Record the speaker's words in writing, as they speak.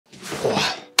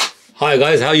Hi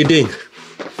guys, how you doing?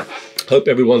 Hope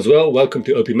everyone's well. Welcome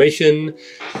to Opimation,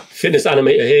 fitness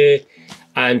animator here.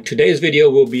 And today's video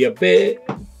will be a bit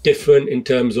different in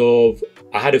terms of,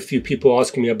 I had a few people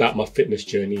asking me about my fitness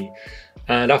journey.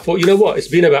 And I thought, you know what, it's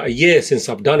been about a year since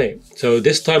I've done it. So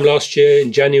this time last year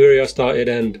in January I started,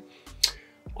 and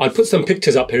I put some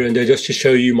pictures up here and there just to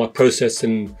show you my process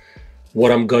and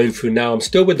what I'm going through now. I'm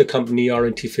still with the company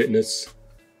RNT Fitness.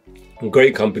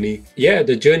 Great company. Yeah,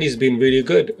 the journey's been really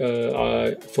good.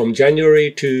 From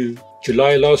January to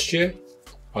July last year,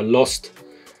 I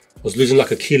was losing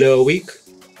like a kilo a week.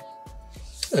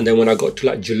 And then when I got to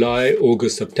like July,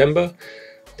 August, September,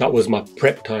 that was my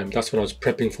prep time. That's when I was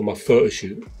prepping for my photo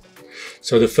shoot.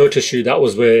 So the photo shoot, that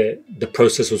was where the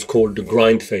process was called the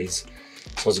grind phase.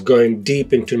 So I was going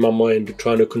deep into my mind,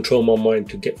 trying to control my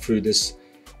mind to get through this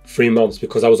 3 months,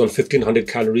 because I was on 1500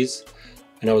 calories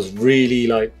and I was really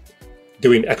like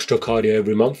doing extra cardio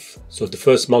every month. So the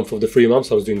first month of the 3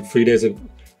 months, I was doing 3 days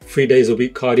a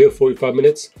week cardio, 45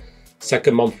 minutes.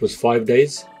 Second month was 5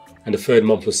 days. And the third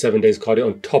month was 7 days cardio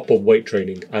on top of weight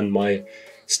training and my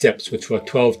steps, which were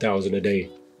 12,000 a day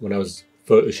when I was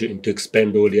photo shooting, to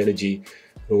expend all the energy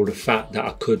and all the fat that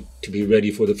I could to be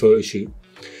ready for the photo shoot.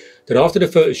 Then after the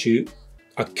photo shoot,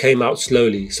 I came out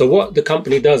slowly. So what the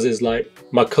company does is, like,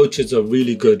 my coaches are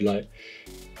really good. Like,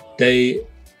 they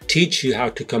teach you how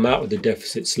to come out of the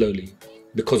deficit slowly,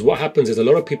 because what happens is a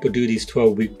lot of people do these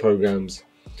 12-week programs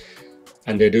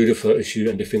and they do the photo shoot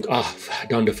and they think, I've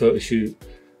done the photo shoot,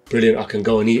 brilliant, I can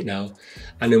go and eat now.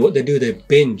 And then what they do, they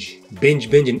binge,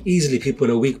 and easily people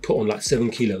in a week put on like 7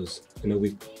 kilos in a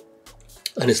week.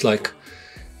 And it's like,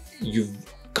 you've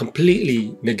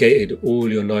completely negated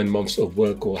all your 9 months of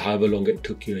work, or however long it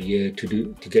took you, a year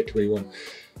to get to where you want.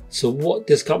 So what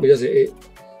this company does, it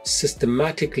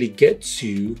systematically gets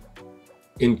you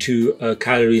into a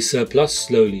calorie surplus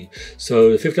slowly. So the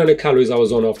 1500 calories I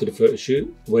was on after the photo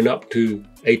shoot went up to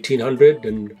 1800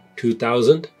 and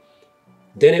 2000.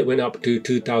 Then it went up to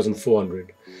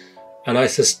 2400. And I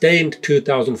sustained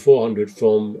 2400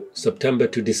 from September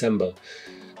to December.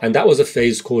 And that was a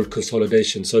phase called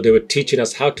consolidation. So they were teaching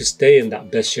us how to stay in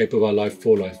that best shape of our life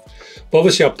for life. But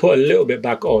obviously I put a little bit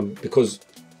back on, because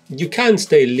you can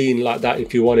stay lean like that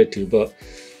if you wanted to, but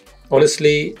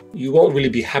honestly, you won't really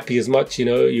be happy as much. You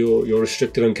know, you're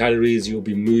restricted on calories, you'll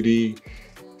be moody.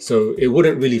 So it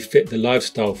wouldn't really fit the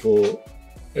lifestyle for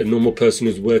a normal person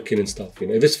who's working and stuff. You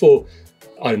know, if it's for,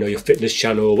 I don't know, your fitness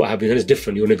channel or what have you, then it's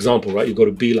different. You're an example, right? You've got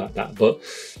to be like that. But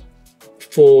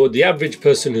for the average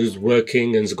person who's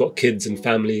working and has got kids and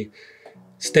family,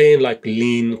 staying like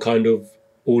lean kind of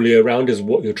all year round is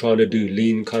what you're trying to do.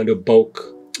 Lean kind of bulk.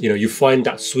 You know, you find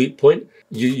that sweet point.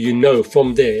 You know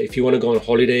from there, if you want to go on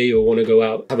holiday or want to go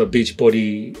out, have a beach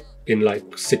body in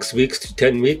like 6 weeks to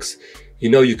 10 weeks, you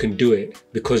know you can do it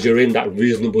because you're in that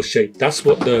reasonable shape. That's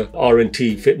what the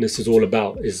RNT Fitness is all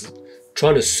about, is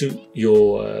trying to suit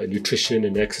your nutrition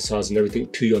and exercise and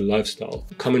everything to your lifestyle.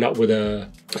 Coming up with a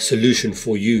solution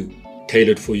for you,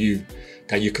 tailored for you,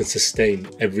 that you can sustain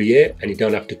every year, and you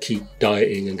don't have to keep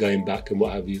dieting and going back and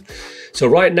what have you. So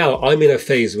right now I'm in a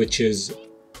phase which is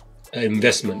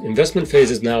investment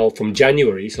phase is now from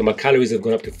January. So my calories have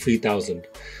gone up to 3000.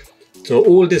 So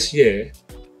all this year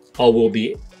I will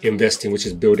be investing, which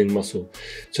is building muscle.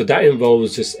 So that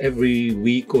involves just every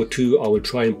week or two I will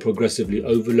try and progressively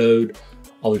overload.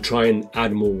 I will try and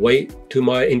add more weight to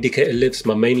my indicator lifts,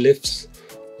 my main lifts,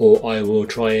 or I will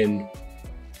try and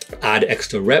add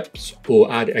extra reps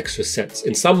or add extra sets.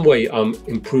 In some way I'm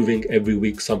improving every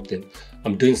week something.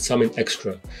 I'm doing something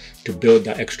extra to build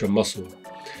that extra muscle.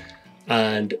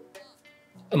 And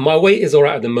my weight is all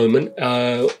right at the moment.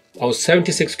 I was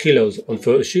 76 kilos on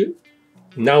photo shoot.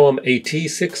 Now I'm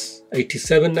 86,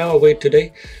 87 now, I weighed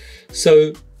today.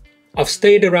 So I've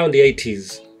stayed around the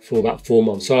 80s for about 4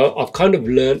 months. So I've kind of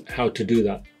learned how to do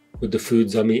that with the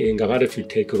foods I'm eating. I've had a few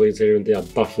takeaways here and there.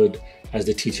 I've buffered, as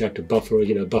they teach you how to buffer,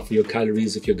 you know, buffer your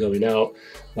calories if you're going out.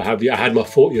 What have you. I had my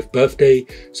 40th birthday,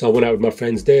 so I went out with my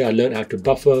friends there. I learned how to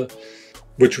buffer,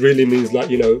 which really means, like,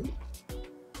 you know,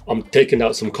 I'm taking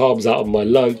out some carbs out of my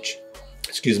lunch,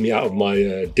 out of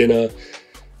my dinner,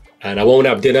 and I won't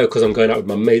have dinner because I'm going out with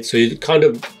my mates. So you kind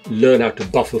of learn how to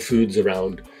buffer foods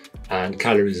around and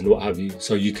calories and what have you,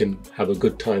 so you can have a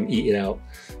good time eating out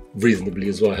reasonably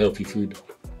as well, healthy food.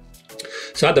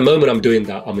 So at the moment I'm doing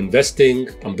that. I'm investing,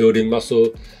 I'm building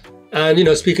muscle, and, you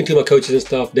know, speaking to my coaches and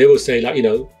stuff, they will say, like, you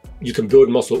know, you can build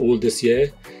muscle all this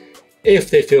year.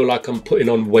 If they feel like I'm putting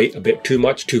on weight a bit too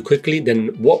much too quickly, then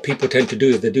what people tend to do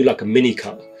is they do like a mini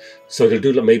cut. So they'll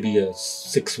do like maybe a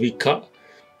 6-week cut.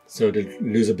 So they'll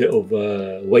lose a bit of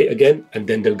weight again, and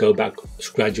then they'll go back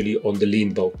gradually on the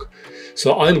lean bulk.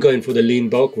 So I'm going for the lean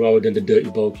bulk rather than the dirty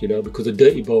bulk, you know, because the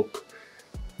dirty bulk,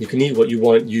 you can eat what you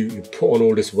want, you put on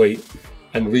all this weight,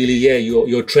 and really, yeah,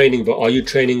 you're training, but are you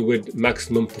training with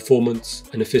maximum performance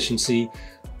and efficiency?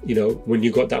 You know, when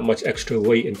you got that much extra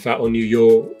weight and fat on you,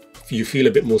 you feel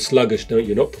a bit more sluggish, don't you?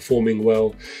 You're not performing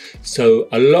well. So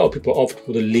a lot of people opt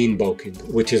for the lean bulking,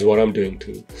 which is what I'm doing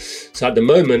too. So at the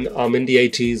moment, I'm in the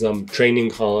 80s, I'm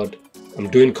training hard. I'm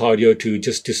doing cardio too,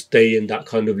 just to stay in that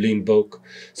kind of lean bulk.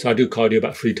 So I do cardio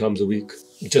about 3 times a week,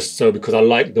 just so because I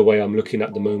like the way I'm looking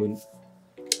at the moment.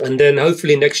 And then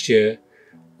hopefully next year,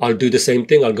 I'll do the same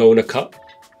thing. I'll go on a cut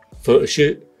photo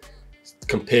shoot,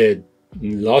 compare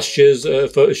last year's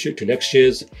photo shoot to next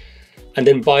year's. And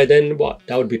then by then,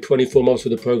 that would be 24 months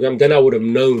of the program. Then I would have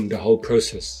known the whole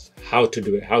process, how to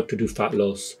do it, how to do fat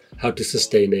loss, how to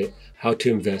sustain it, how to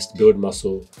invest, build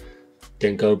muscle,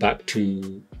 then go back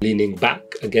to leaning back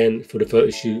again for the photo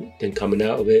shoot, then coming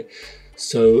out of it.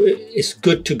 So it's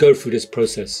good to go through this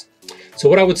process. So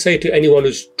what I would say to anyone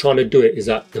who's trying to do it is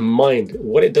that the mind,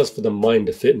 what it does for the mind,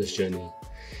 the fitness journey.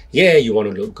 Yeah, you want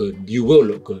to look good. You will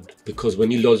look good, because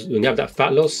when you have that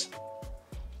fat loss,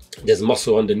 there's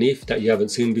muscle underneath that you haven't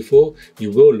seen before.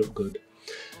 You will look good.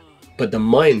 But the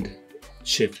mind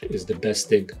shift is the best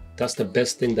thing. That's the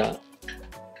best thing that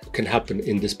can happen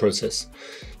in this process.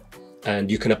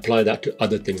 And you can apply that to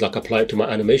other things, like apply it to my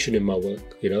animation in my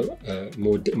work, you know,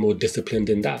 more disciplined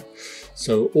in that.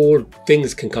 So all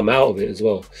things can come out of it as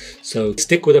well. So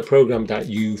stick with a program that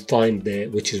you find there,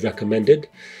 which is recommended.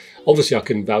 Obviously, I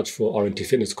can vouch for RNT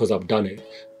Fitness because I've done it,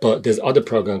 but there's other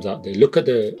programs out there. Look at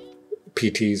the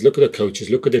PTs, look at the coaches,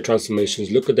 look at their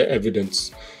transformations, look at the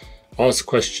evidence, ask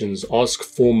questions, ask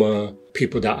former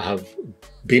people that have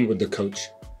been with the coach.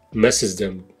 Message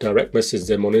them, direct message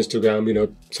them on Instagram. You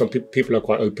know, some people are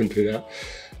quite open to that,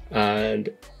 and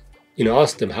you know,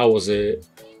 ask them how was it,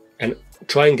 and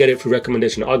try and get it through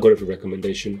recommendation. I got it through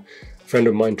recommendation. A friend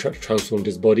of mine transformed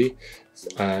his body,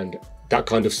 and that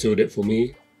kind of sealed it for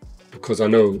me, because I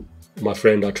know my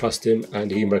friend, I trust him, and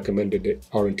he recommended it,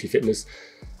 RNT Fitness.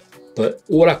 But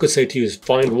all I could say to you is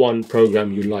find one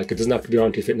program you like. It doesn't have to be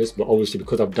RNT Fitness, but obviously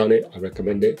because I've done it, I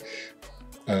recommend it.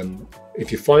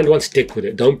 If you find one, stick with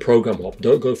it. Don't program hop.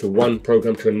 Don't go from one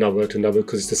program to another,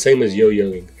 because it's the same as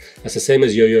yo-yoing. That's the same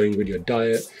as yo-yoing with your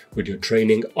diet, with your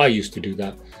training. I used to do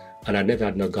that, and I never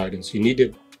had no guidance. You need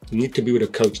to be with a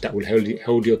coach that will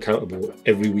hold you accountable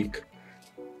every week.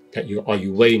 Are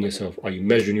you weighing yourself? Are you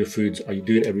measuring your foods? Are you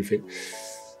doing everything?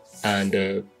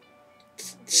 And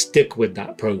stick with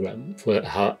that program for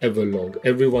however long.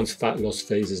 Everyone's fat loss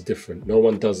phase is different. No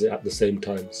one does it at the same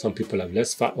time. Some people have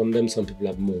less fat on them, some people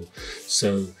have more.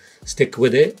 So stick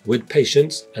with it with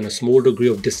patience and a small degree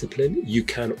of discipline. You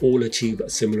can all achieve a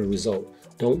similar result.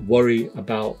 Don't worry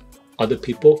about other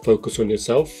people. Focus on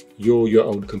yourself. You're your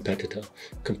own competitor.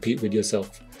 Compete with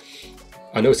yourself.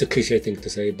 I know it's a cliche thing to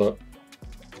say, but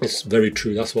it's very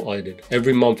true. That's what I did.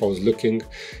 Every month I was looking.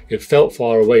 It felt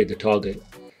far away, the target.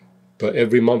 But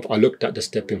every month I looked at the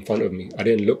step in front of me. I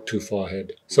didn't look too far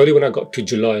ahead. It's only when I got to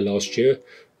July last year,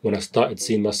 when I started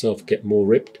seeing myself get more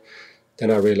ripped,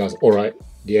 then I realized, all right,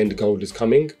 the end goal is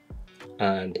coming,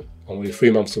 and I'm only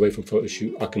 3 months away from photo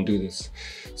shoot. I can do this.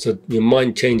 So your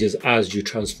mind changes as you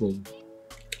transform.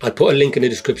 I put a link in the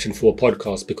description for a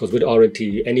podcast, because with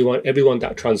RNT, everyone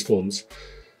that transforms,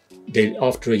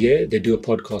 after a year they do a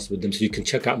podcast with them, so you can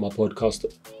check out my podcast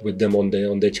with them on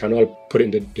their channel. I'll put it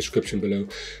in the description below.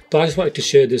 But I just wanted to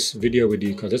share this video with you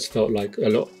because I just felt like a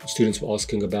lot of students were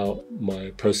asking about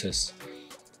my process,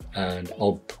 and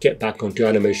I'll get back onto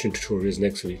animation tutorials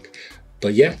next week.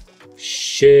 But yeah,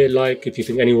 share, like, if you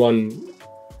think anyone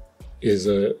is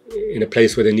in a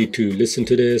place where they need to listen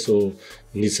to this or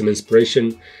need some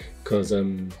inspiration, because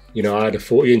you know, I had a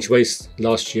 40-inch waist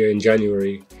last year in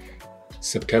January.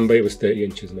 September it was 30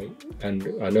 inches, mate.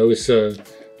 And I know it's a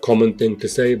common thing to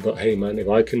say, but hey man, if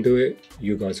I can do it,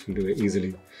 you guys can do it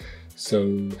easily.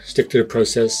 So stick to the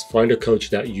process, find a coach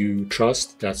that you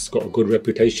trust, that's got a good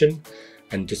reputation,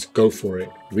 and just go for it.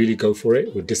 Really go for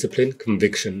it with discipline,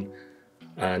 conviction,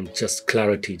 and just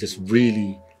clarity. Just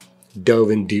really delve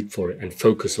in deep for it and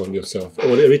focus on yourself.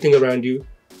 Everything around you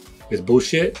is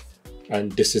bullshit,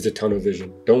 and this is the tunnel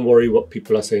vision. Don't worry what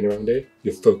people are saying around there.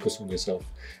 You focus on yourself.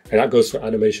 And that goes for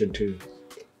animation too.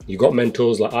 You got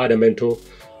mentors, like I had a mentor.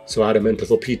 So I had a mentor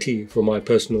for PT, for my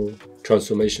personal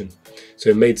transformation. So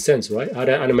it made sense, right? I had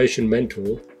an animation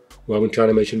mentor. Well, I went to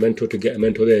animation mentor to get a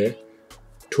mentor there.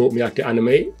 Taught me how to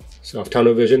animate. So I've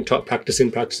tunnel vision, practicing,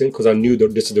 because I knew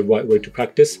that this is the right way to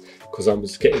practice, because I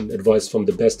was getting advice from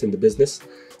the best in the business.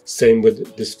 Same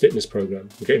with this fitness program.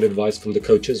 I'm getting advice from the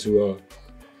coaches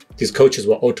these coaches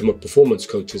were ultimate performance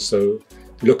coaches. So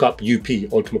look up UP,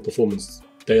 Ultimate Performance.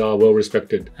 They are well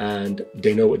respected and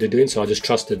they know what they're doing. So I just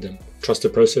trusted them, trust the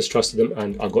process, trusted them,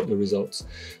 and I got the results.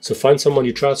 So find someone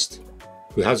you trust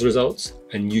who has results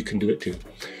and you can do it too.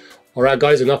 All right,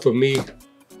 guys, enough of me.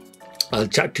 I'll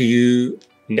chat to you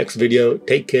next video.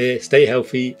 Take care, stay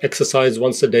healthy, exercise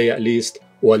once a day at least,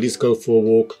 or at least go for a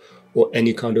walk or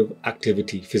any kind of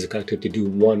activity, physical activity. Do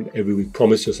one every week.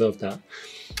 Promise yourself that.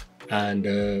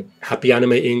 And happy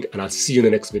animating, and I'll see you in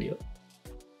the next video.